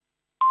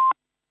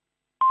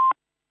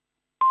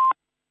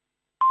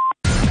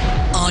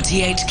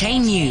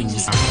RTHK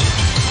News.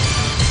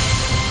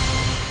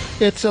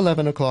 It's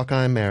 11 o'clock.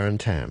 I'm Aaron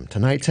Tam.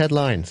 Tonight's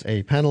headlines.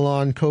 A panel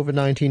on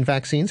COVID-19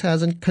 vaccines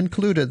has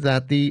concluded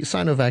that the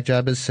Sinovac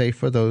jab is safe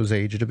for those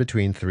aged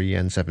between 3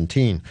 and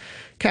 17.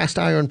 Cast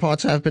iron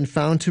pots have been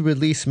found to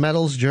release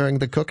metals during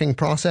the cooking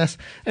process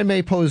and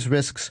may pose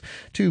risks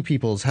to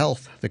people's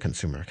health, the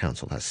Consumer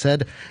Council has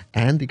said.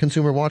 And the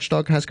Consumer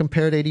Watchdog has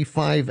compared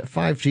 85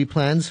 5G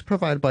plans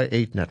provided by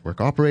 8 network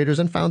operators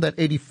and found that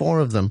 84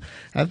 of them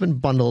have been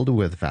bundled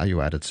with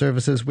value-added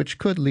services, which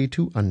could lead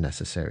to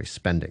unnecessary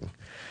spending.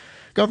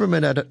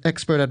 Government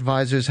expert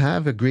advisors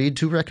have agreed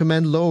to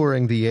recommend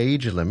lowering the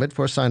age limit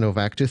for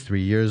Sinovac to 3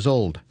 years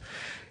old.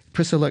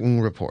 Priscilla Ng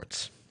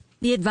reports.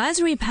 The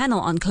advisory panel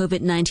on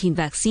COVID-19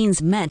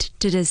 vaccines met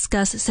to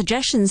discuss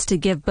suggestions to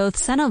give both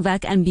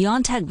Sinovac and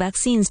BioNTech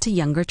vaccines to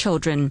younger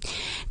children.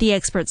 The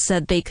experts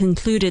said they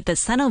concluded that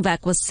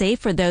Sinovac was safe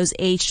for those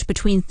aged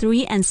between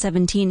 3 and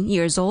 17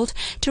 years old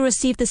to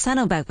receive the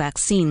Sinovac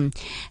vaccine.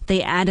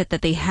 They added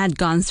that they had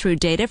gone through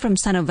data from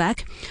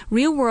Sinovac,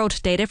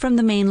 real-world data from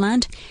the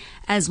mainland,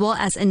 as well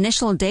as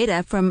initial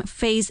data from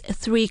Phase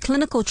 3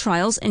 clinical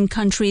trials in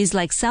countries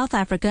like South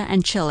Africa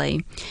and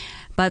Chile.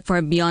 But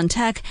for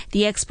BioNTech,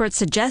 the experts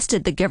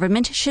suggested the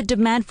government should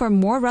demand for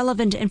more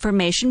relevant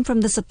information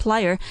from the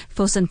supplier,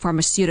 Fosun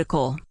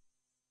Pharmaceutical.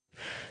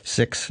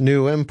 6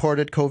 new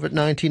imported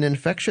COVID-19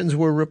 infections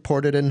were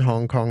reported in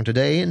Hong Kong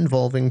today,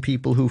 involving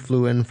people who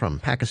flew in from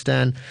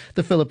Pakistan,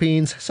 the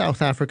Philippines,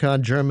 South Africa,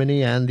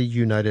 Germany, and the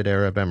United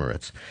Arab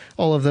Emirates.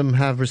 All of them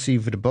have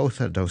received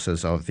both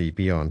doses of the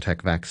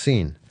BioNTech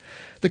vaccine.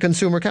 The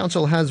Consumer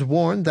Council has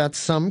warned that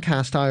some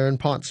cast iron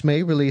pots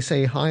may release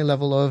a high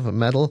level of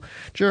metal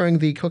during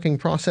the cooking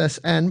process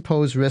and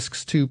pose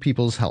risks to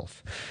people's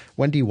health.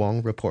 Wendy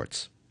Wong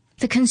reports.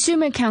 The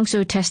Consumer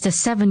Council tested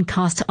 7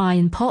 cast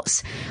iron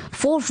pots,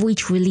 4 of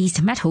which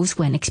released metals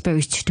when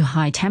exposed to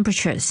high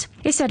temperatures.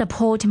 It said a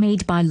pot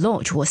made by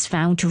Lodge was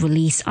found to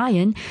release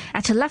iron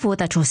at a level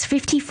that was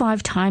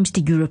 55 times the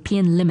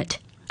European limit.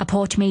 A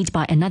pot made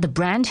by another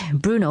brand,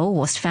 Bruno,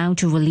 was found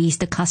to release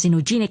the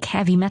carcinogenic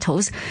heavy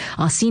metals,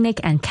 arsenic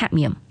and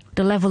cadmium.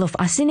 The level of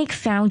arsenic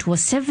found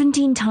was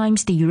 17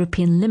 times the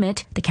European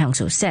limit, the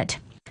council said.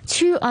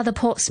 2 other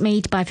pots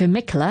made by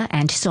Vermicular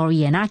and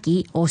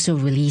Sorianagi also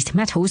released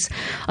metals,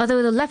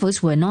 although the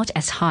levels were not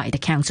as high, the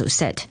council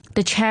said.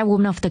 The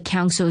chairwoman of the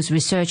council's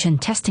Research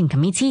and Testing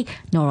Committee,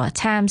 Nora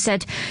Tam,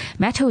 said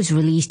metals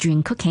released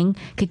during cooking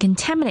could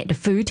contaminate the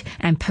food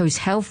and pose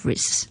health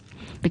risks.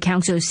 The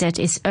council said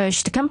it's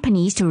urged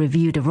companies to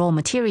review the raw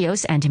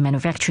materials and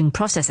manufacturing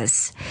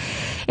processes.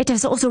 It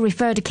has also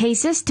referred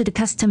cases to the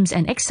Customs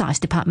and Excise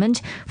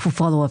Department for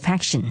follow-up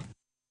action.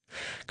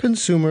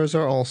 Consumers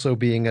are also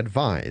being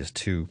advised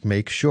to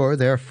make sure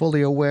they're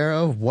fully aware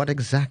of what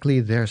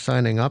exactly they're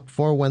signing up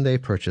for when they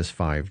purchase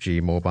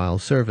 5G mobile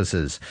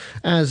services.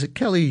 As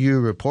Kelly Yu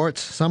reports,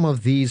 some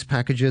of these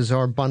packages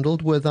are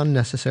bundled with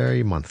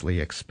unnecessary monthly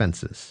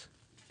expenses.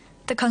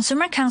 The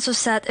Consumer Council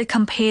said it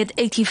compared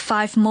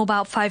 85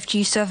 mobile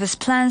 5G service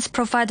plans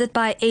provided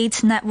by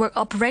 8 network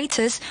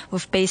operators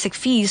with basic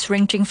fees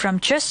ranging from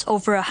just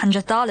over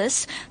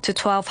 $100 to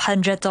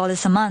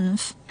 $1,200 a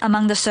month.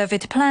 Among the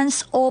surveyed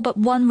plans, all but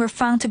one were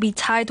found to be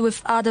tied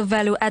with other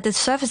value-added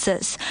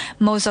services,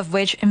 most of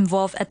which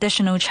involve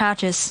additional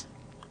charges.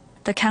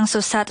 The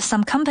council said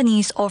some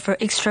companies offer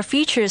extra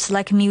features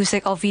like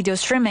music or video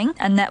streaming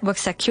and network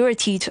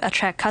security to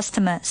attract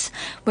customers,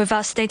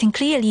 without stating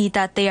clearly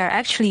that they are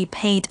actually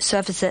paid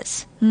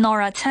services.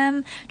 Nora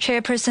Tam,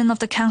 chairperson of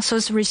the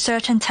council's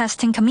Research and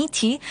Testing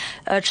Committee,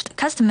 urged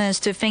customers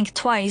to think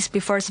twice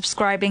before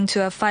subscribing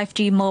to a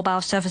 5G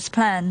mobile service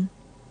plan.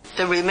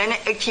 The remaining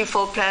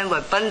 84 plans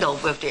were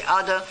bundled with the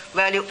other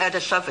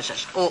value-added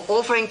services or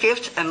offering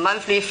gifts and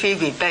monthly fee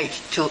rebate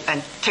to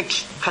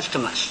antiques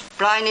customers.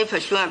 Blindly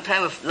pursuing a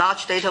plan with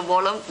large data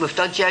volume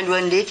without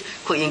genuine need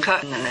could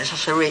incur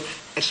unnecessary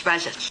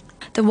expenses.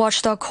 The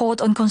watchdog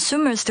called on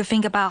consumers to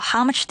think about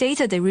how much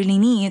data they really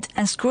need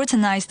and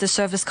scrutinize the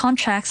service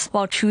contracts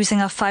while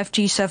choosing a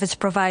 5G service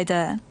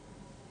provider.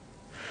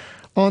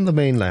 On the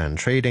mainland,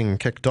 trading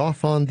kicked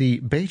off on the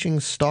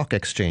Beijing Stock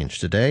Exchange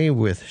today,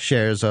 with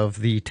shares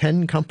of the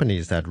 10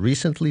 companies that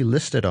recently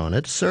listed on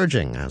it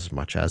surging as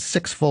much as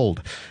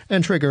 6-fold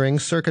and triggering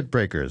circuit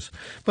breakers.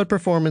 But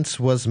performance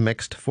was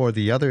mixed for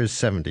the other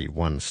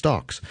 71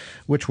 stocks,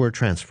 which were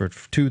transferred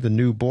to the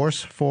new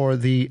bourse for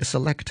the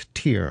select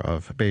tier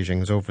of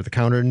Beijing's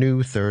over-the-counter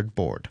new third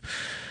board.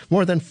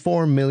 More than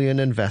 4 million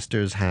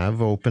investors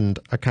have opened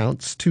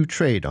accounts to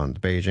trade on the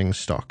Beijing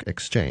Stock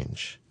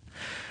Exchange.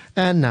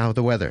 And now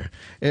the weather.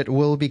 It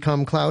will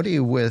become cloudy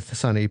with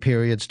sunny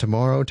periods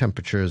tomorrow.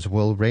 Temperatures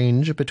will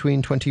range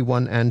between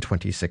 21 and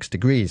 26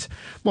 degrees.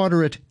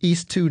 Moderate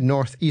east to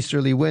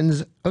northeasterly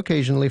winds,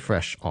 occasionally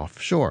fresh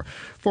offshore.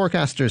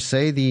 Forecasters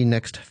say the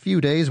next few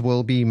days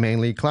will be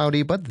mainly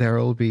cloudy, but there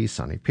will be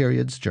sunny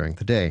periods during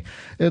the day.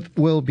 It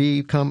will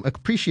become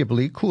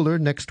appreciably cooler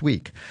next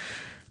week.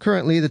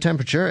 Currently, the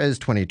temperature is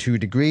 22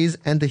 degrees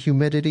and the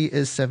humidity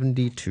is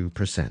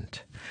 72%.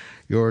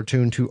 You're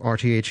tuned to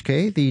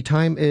RTHK. The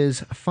time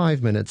is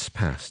 5 minutes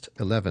past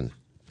 11.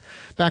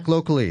 Back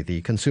locally,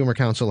 the Consumer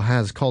Council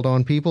has called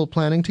on people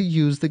planning to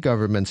use the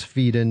government's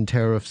feed-in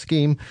tariff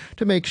scheme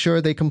to make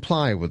sure they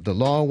comply with the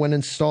law when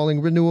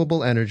installing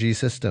renewable energy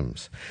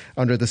systems.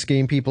 Under the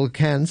scheme, people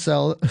can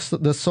sell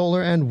the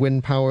solar and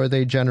wind power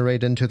they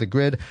generate into the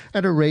grid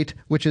at a rate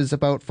which is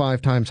about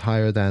 5 times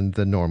higher than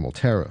the normal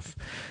tariff.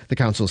 The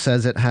council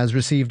says it has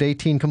received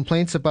 18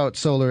 complaints about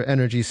solar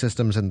energy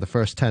systems in the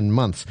first 10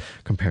 months,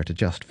 compared to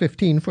just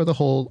 15 for the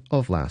whole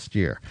of last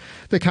year.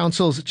 The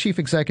council's chief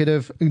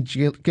executive,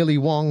 Gilly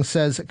Wong,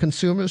 says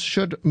consumers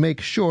should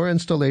make sure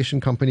installation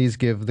companies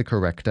give the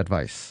correct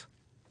advice.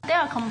 There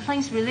are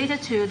complaints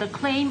related to the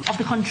claim of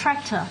the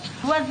contractor,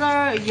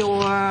 whether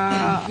your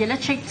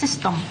electric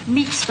system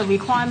meets the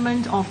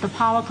requirement of the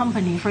power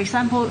company. For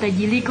example, the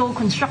illegal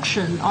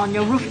construction on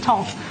your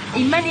rooftop.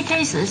 In many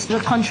cases,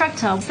 the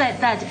contractor said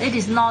that it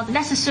is not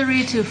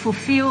necessary to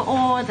fulfill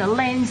all the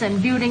lands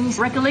and buildings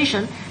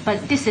regulation,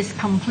 but this is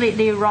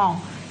completely wrong.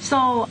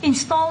 So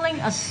installing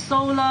a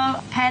solar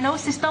panel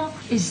system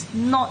is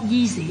not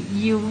easy.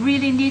 You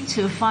really need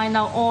to find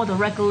out all the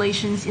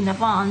regulations in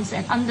advance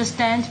and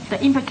understand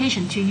the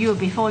implication to you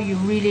before you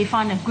really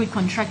find a good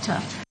contractor.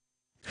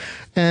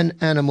 An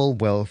animal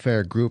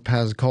welfare group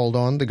has called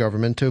on the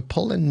government to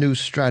pull a new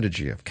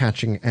strategy of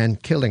catching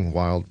and killing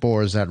wild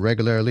boars that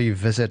regularly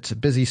visit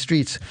busy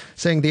streets,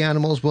 saying the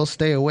animals will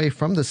stay away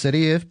from the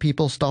city if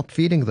people stop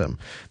feeding them.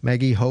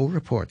 Maggie Ho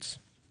reports.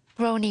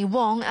 Ronnie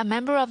Wong, a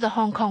member of the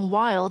Hong Kong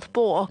Wild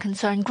Boar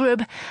Concern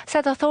Group,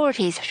 said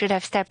authorities should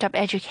have stepped up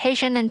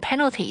education and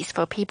penalties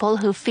for people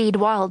who feed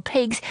wild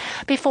pigs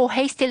before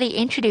hastily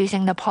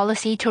introducing the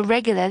policy to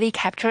regularly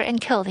capture and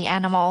kill the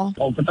animal.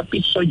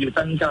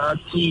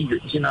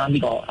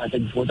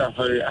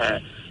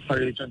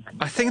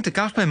 I think the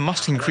government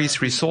must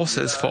increase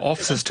resources for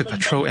officers to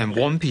patrol and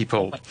warn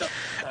people.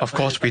 Of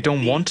course, we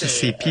don't want to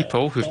see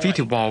people who feed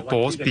wild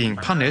boars being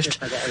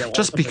punished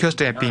just because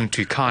they are being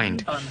too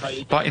kind.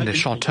 But in the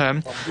short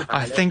term,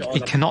 I think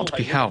it cannot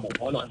be helped.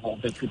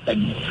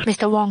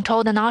 Mr. Wong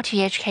told an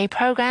RTHK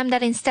program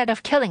that instead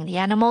of killing the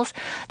animals,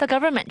 the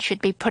government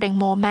should be putting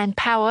more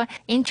manpower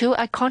into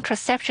a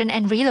contraception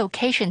and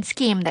relocation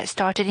scheme that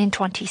started in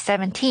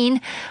 2017,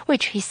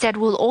 which he said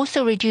will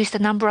also reduce the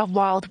number of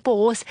wild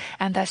boars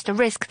and thus the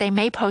risk they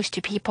may pose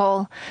to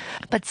people.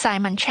 But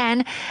Simon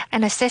Chan,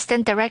 an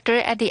assistant director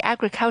at the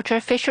Agriculture,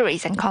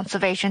 Fisheries and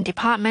Conservation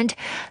Department,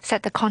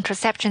 said the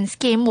contraception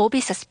scheme will be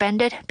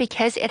suspended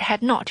because it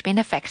had not been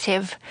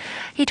effective.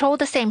 He told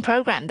the same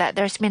program that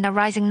there's been a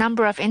rising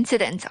number of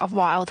incidents of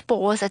wild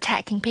boars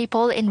attacking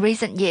people in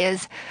recent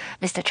years.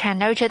 Mr. Chan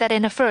noted that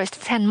in the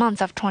first 10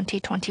 months of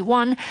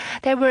 2021,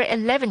 there were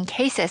 11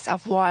 cases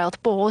of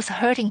wild boars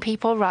hurting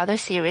people rather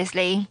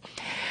seriously.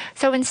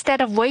 So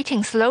instead of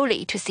waiting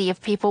slowly to see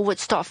if people would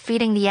stop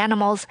feeding the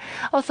animals,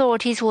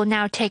 authorities will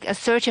now take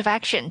assertive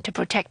action to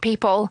protect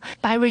people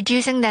by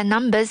reducing their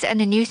numbers and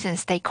the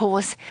nuisance they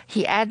cause.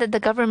 He added the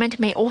government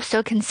may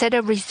also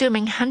consider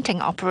resuming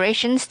hunting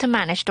operations to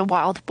manage the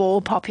wild boar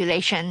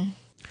population.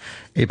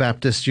 A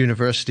Baptist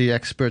University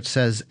expert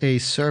says a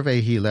survey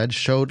he led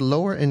showed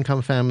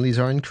lower-income families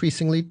are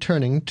increasingly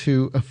turning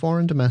to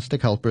foreign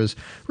domestic helpers,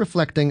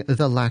 reflecting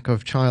the lack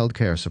of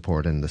childcare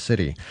support in the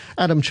city.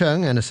 Adam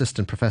Chung, an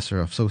assistant professor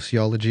of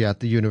sociology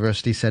at the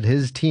university, said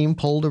his team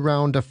polled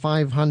around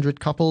 500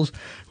 couples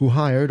who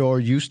hired or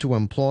used to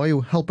employ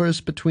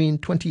helpers between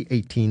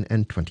 2018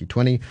 and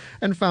 2020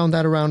 and found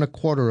that around a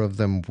quarter of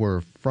them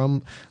were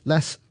from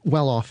less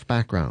well-off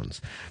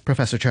backgrounds.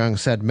 Professor Chung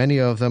said many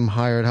of them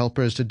hired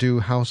helpers to do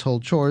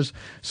household chores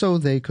so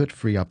they could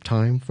free up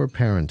time for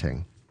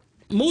parenting.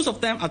 Most of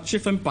them are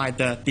driven by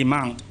the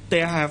demand.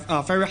 They have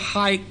a very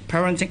high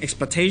parenting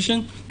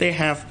expectation. They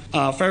have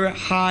a very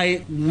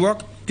high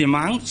work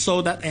demand,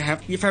 so that they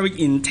have a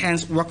very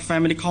intense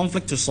work-family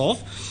conflict to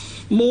solve.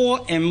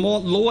 More and more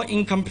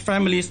lower-income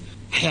families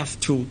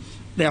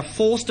they are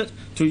forced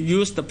to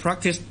use the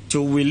practice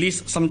to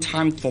release some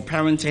time for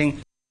parenting.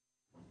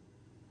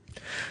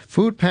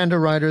 Food Panda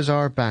riders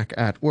are back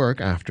at work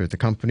after the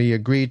company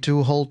agreed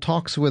to hold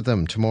talks with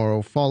them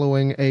tomorrow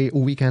following a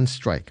weekend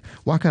strike.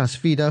 Wakas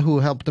Fida, who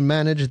helped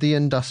manage the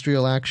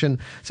industrial action,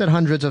 said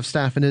hundreds of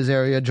staff in his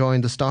area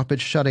joined the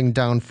stoppage, shutting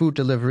down food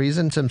deliveries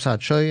in Tsim Sha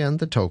Tsui and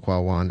the To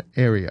Kwa Wan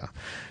area.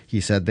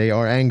 He said they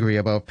are angry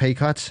about pay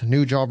cuts,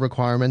 new job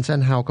requirements,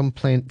 and how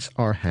complaints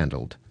are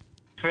handled.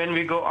 When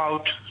we go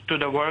out to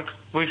the work,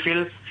 we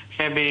feel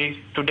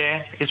maybe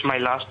today is my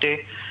last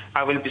day.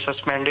 I will be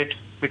suspended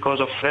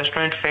because of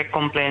restaurant fake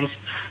complaints.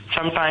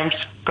 Sometimes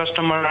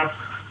customer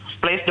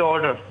place the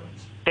order,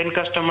 then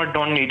customer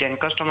don't need, and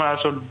customer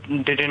also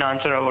didn't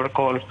answer our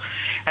call,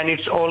 and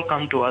it's all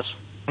come to us.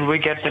 We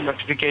get the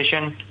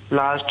notification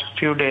last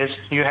few days,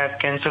 you have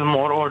canceled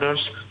more orders,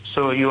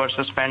 so you are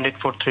suspended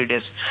for 3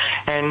 days.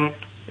 And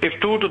if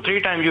 2 to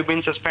 3 times you've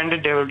been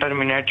suspended, they will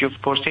terminate you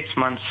for 6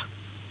 months.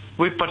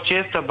 We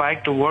purchased the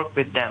bike to work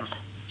with them.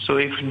 So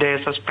if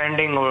they're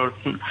suspending or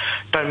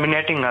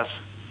terminating us,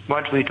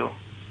 what we do?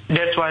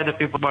 That's why the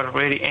people are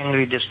very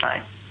angry this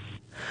time.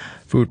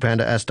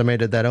 Foodpanda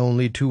estimated that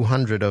only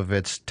 200 of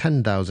its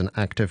 10,000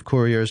 active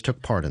couriers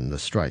took part in the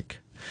strike.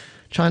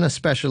 China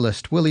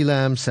specialist Willie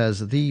Lam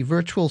says the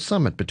virtual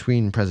summit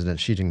between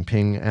President Xi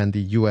Jinping and the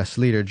U.S.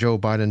 leader Joe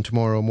Biden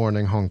tomorrow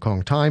morning Hong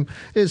Kong time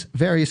is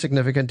very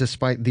significant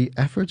despite the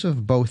efforts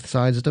of both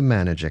sides to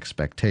manage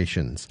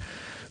expectations.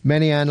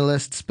 Many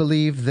analysts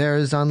believe there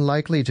is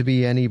unlikely to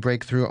be any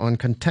breakthrough on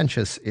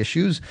contentious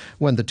issues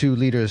when the two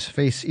leaders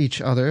face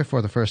each other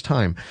for the first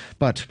time.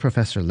 But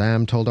Professor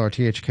Lam told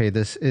RTHK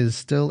this is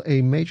still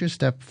a major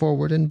step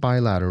forward in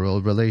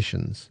bilateral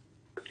relations.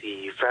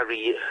 The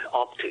very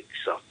optics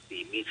of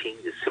the meeting,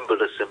 the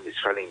symbolism is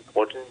very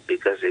important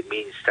because it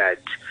means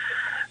that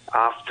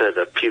after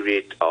the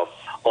period of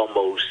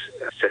almost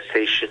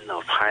cessation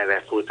of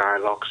high-level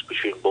dialogues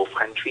between both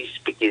countries,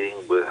 beginning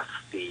with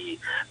the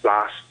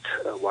last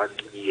 1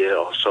 year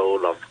or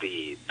so of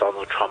the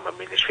Donald Trump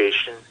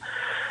administration,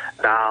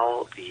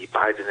 now the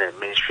Biden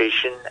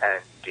administration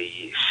and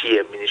the Xi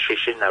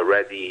administration are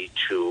ready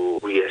to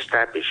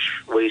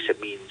reestablish ways and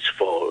means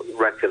for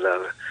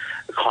regular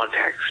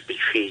contacts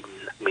between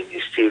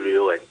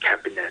ministerial and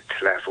cabinet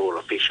level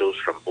officials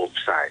from both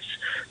sides.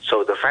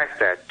 So the fact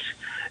that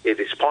it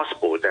is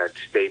possible that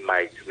they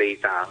might lay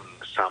down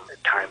some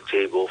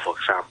timetable, for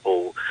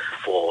example,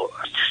 for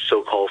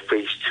so-called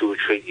phase 2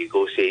 trade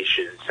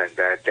negotiations, and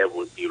that there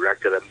would be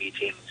regular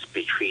meetings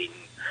between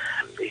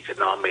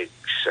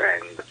economics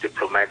and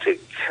diplomatic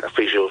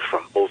officials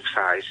from both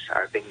sides.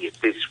 I think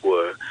if this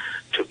were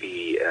to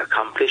be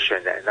accomplished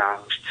and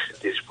announced,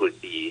 this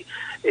would be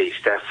a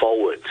step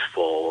forward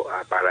for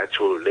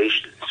bilateral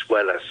relations as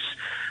well as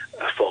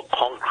for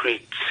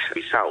concrete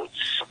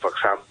results. For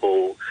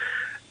example,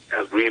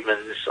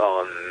 agreements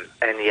on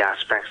any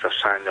aspects of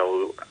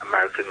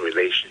Sino-American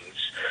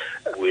relations.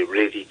 We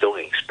really don't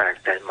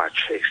expect that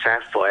much,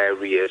 except for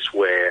areas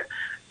where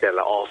there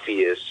are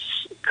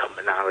obvious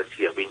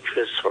commonality of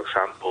interest, for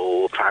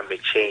example,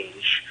 climate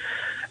change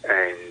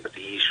and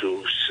the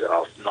issues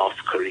of North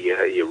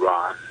Korea,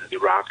 Iran,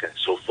 Iraq, and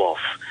so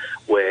forth,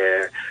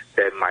 where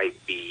there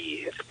might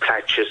be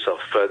pledges of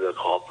further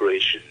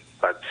cooperation,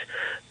 but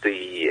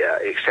the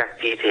exact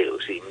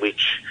details in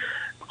which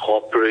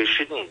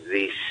cooperation in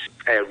these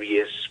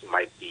areas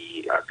might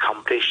be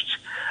accomplished,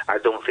 I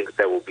don't think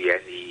there will be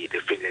any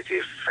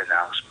definitive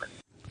announcement.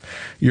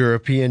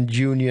 European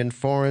Union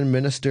foreign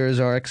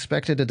ministers are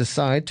expected to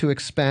decide to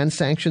expand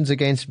sanctions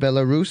against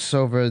Belarus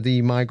over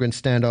the migrant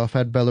standoff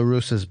at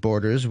Belarus's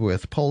borders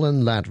with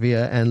Poland,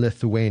 Latvia and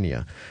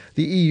Lithuania.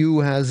 The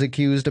EU has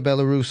accused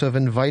Belarus of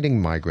inviting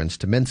migrants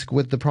to Minsk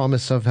with the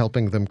promise of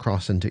helping them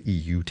cross into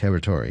EU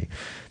territory.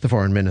 The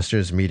foreign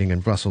ministers meeting in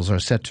Brussels are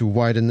set to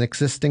widen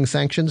existing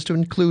sanctions to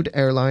include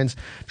airlines,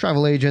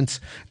 travel agents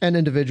and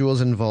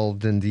individuals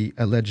involved in the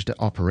alleged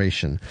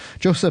operation.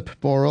 Josep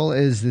Borrell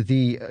is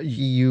the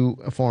EU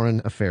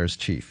Foreign Affairs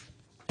Chief.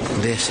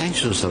 The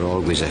sanctions are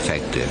always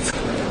effective.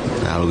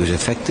 They are always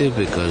effective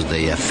because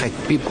they affect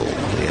people.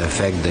 They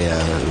affect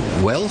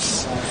their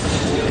wealth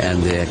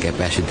and their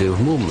capacity of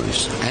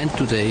movements. And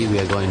today we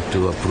are going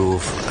to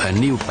approve a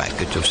new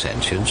package of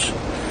sanctions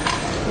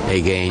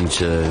against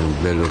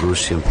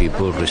Belarusian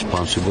people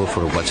responsible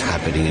for what's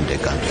happening in the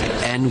country.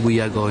 And we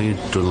are going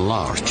to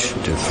enlarge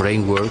the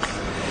framework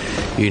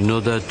in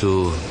order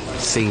to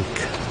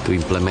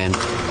implement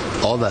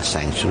other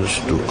sanctions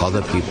to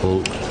other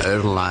people,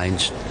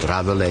 airlines,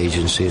 travel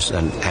agencies,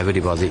 and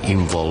everybody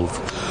involved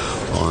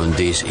on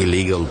this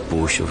illegal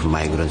push of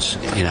migrants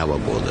in our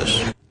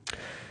borders.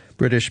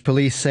 British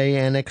police say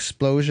an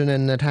explosion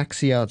in a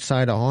taxi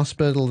outside a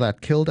hospital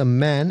that killed a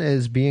man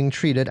is being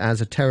treated as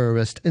a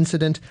terrorist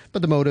incident,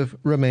 but the motive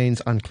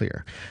remains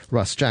unclear.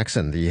 Russ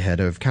Jackson, the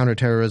head of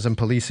counterterrorism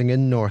policing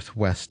in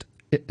Northwest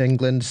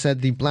England, said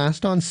the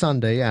blast on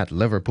Sunday at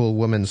Liverpool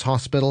Women's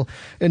Hospital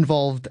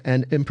involved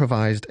an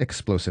improvised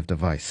explosive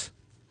device.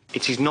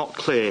 It is not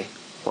clear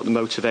what the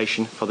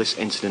motivation for this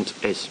incident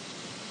is.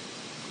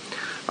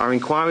 Our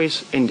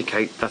inquiries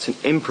indicate that an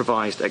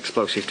improvised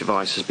explosive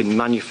device has been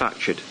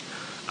manufactured,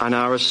 and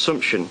our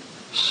assumption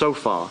so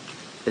far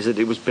is that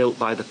it was built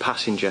by the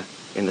passenger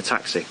in the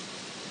taxi.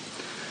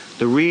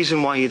 The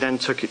reason why he then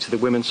took it to the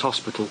Women's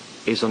Hospital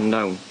is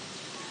unknown,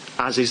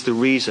 as is the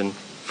reason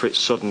for its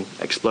sudden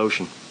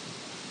explosion.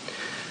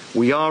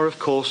 We are, of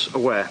course,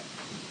 aware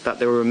that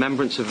there were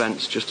remembrance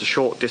events just a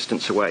short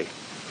distance away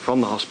from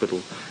the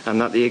hospital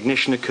and that the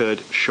ignition occurred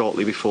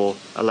shortly before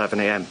 11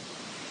 a.m.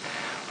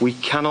 We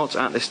cannot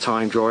at this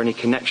time draw any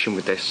connection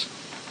with this,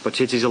 but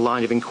it is a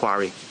line of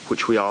inquiry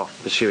which we are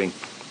pursuing.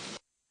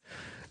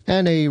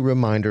 And a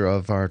reminder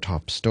of our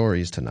top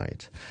stories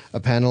tonight. A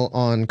panel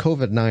on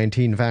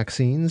COVID-19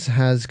 vaccines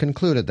has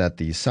concluded that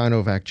the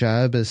Sinovac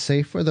jab is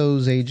safe for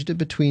those aged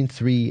between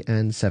 3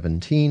 and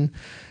 17.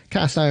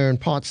 Cast iron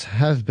pots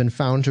have been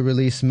found to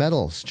release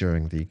metals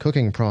during the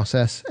cooking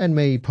process and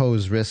may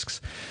pose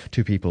risks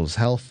to people's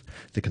health,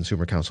 the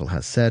Consumer Council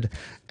has said.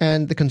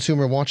 And the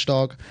Consumer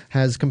Watchdog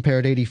has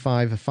compared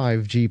 85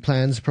 5G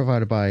plans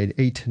provided by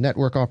 8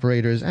 network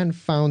operators and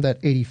found that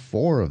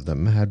 84 of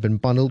them had been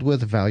bundled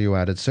with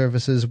value-added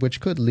services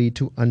which could lead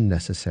to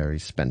unnecessary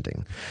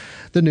spending.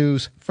 The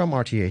news from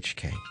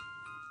RTHK.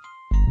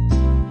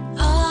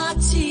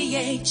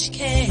 RTHK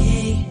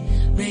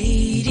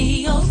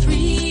Radio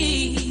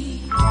 3.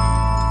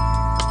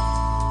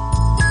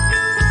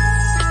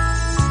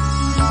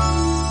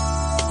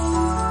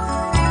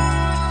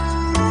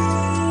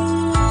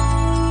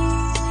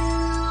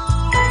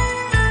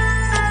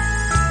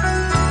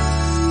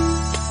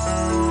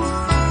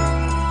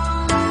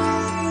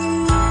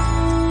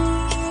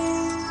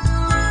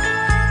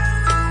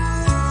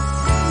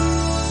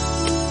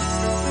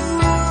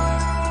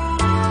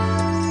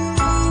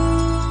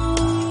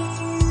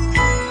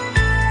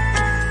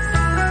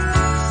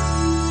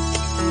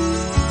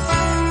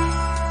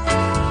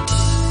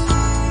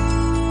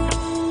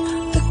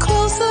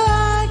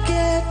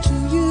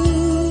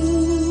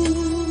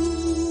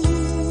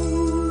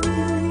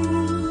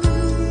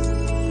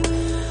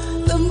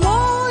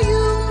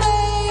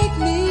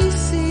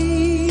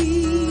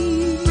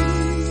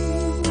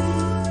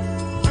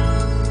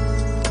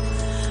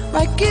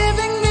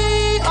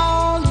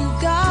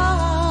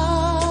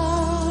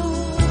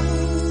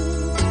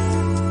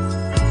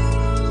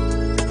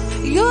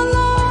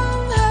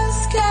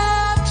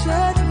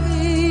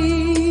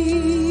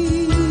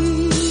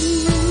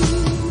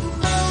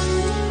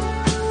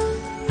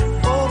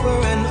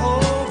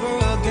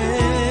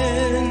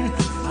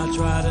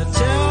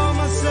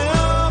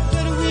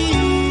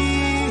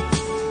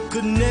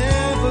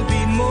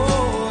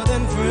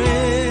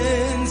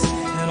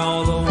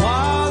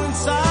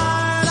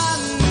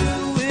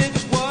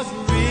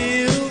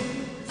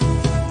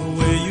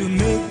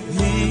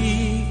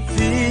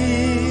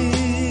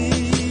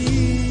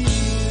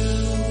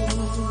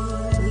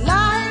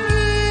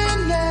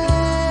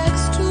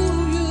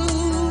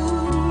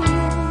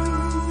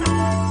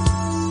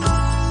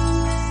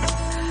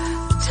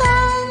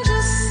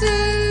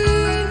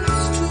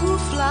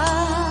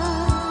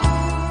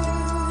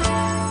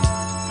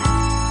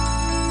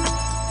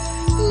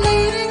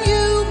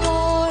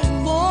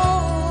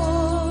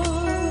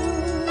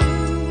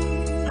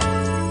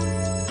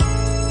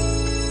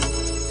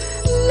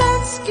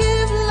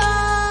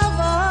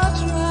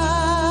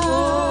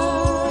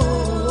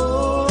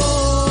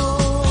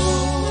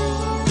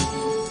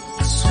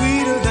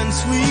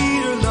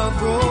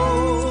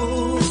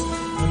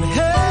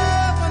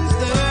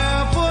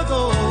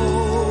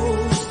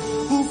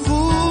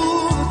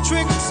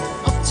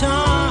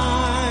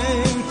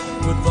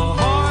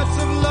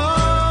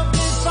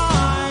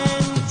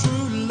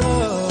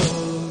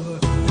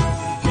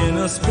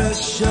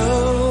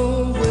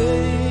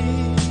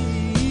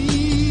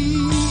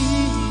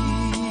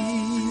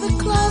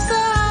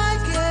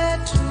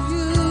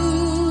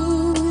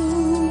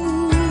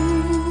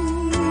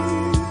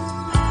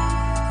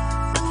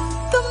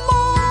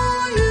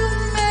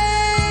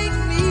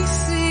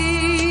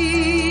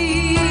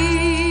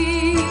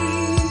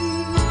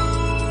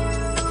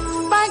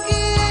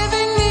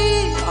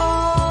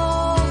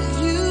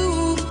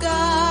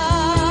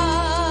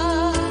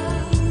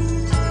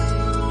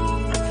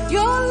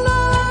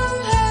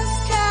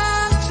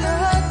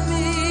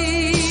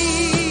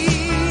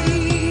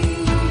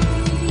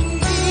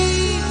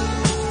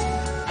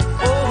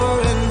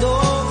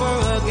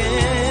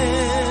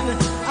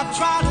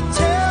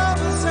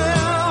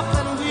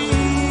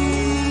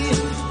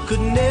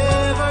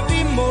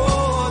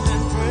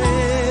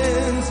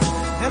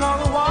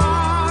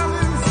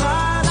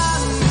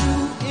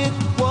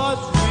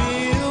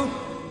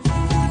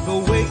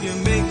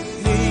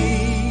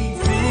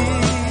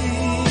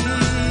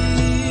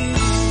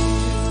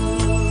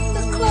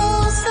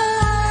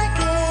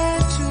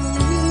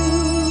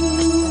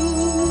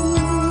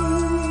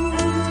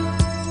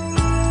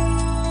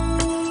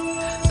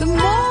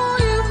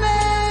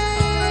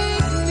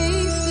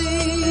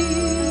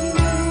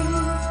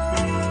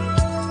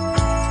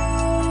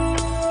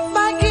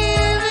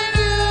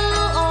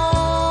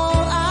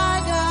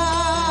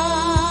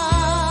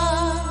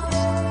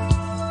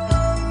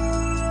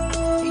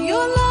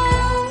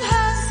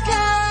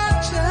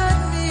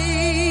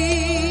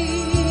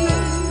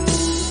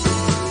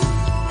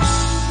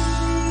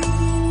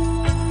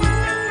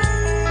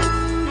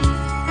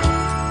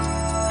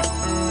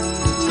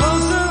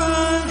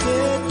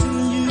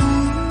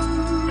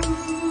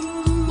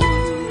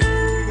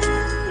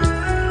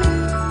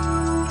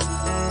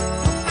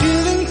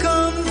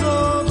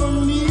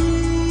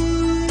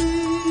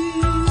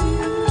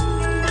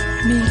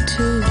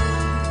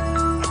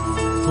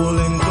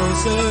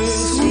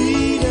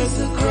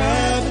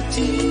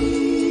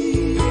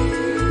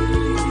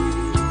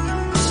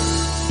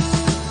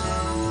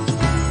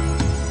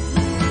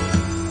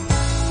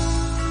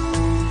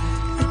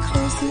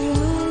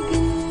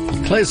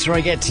 Closer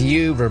I Get to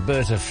You,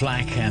 Roberta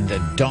Flack and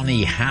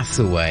Donny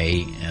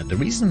Hathaway. The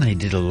reason they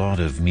did a lot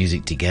of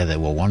music together,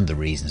 well, one of the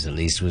reasons at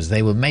least, was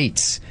they were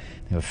mates.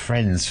 They were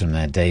friends from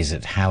their days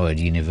at Howard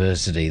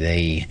University.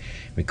 They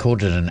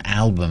recorded an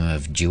album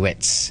of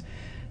duets,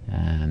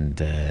 and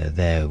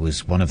there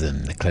was one of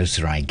them, The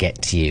Closer I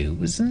Get to You.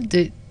 Wasn't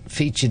it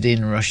featured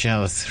in Rush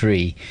Hour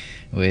 3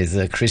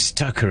 with Chris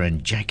Tucker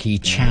and Jackie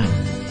Chan?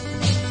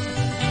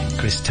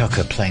 Chris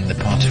Tucker playing the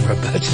part of Roberta